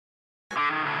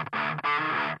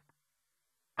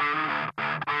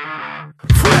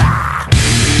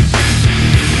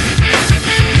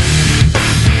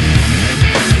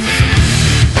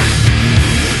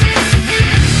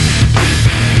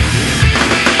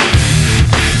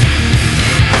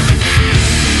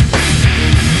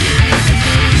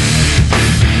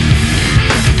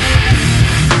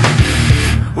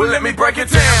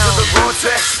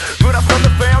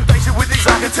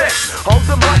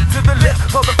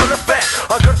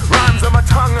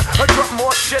I drop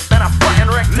more shit than a fucking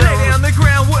rectum. Lay down the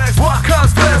groundwork. What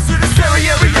comes first to the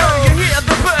stereo? You hear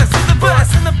the burst of the bass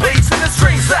and the beats and the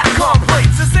strings that complete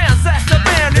the sounds that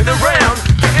abound in the round,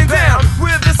 getting down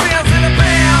with the sounds that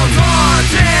abound. On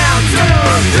down to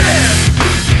this.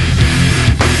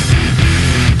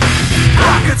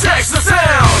 Architects the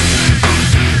sound.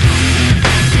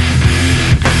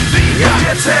 The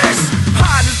architects.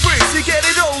 Hard as bricks, you get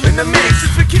it all in the mix.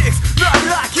 It's for kicks, not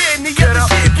like any Get other up,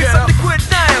 shit. get It's up. liquid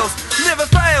nails, never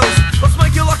fails. I'll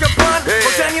smoke you like a blunt,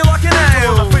 I'll tan you like an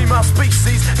All ale. the female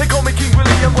species, they call me King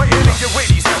William, waiting in your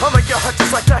Wheaties. I'll make your heart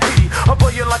just like Tahiti. I'll blow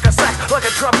you like a sack, like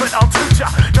a trumpet, I'll teach ya.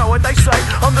 Know what they say,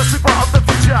 I'm the super of the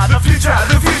future. The future,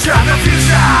 the future, the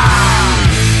future.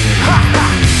 Ha ha.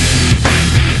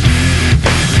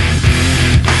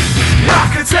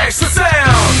 Architects the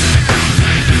sound.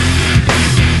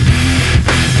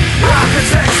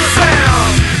 Architects the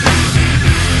sound.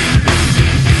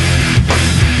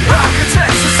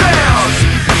 Architects the sound.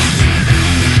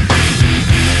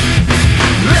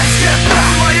 Let's get back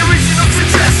to my original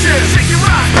suggestion. Shake your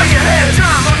ass, bang your head,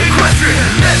 drum like equestrian.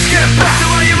 Let's get back to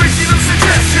my original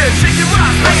suggestion. Shake your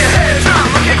ass, bang your head, drum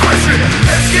like equestrian.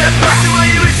 Let's get back to my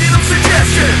original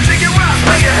suggestion. Shake your ass,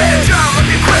 bang your head, drum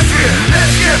like equestrian.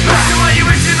 Let's get back to my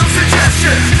original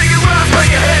suggestion. Shake your ass, bang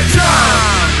your head, drum.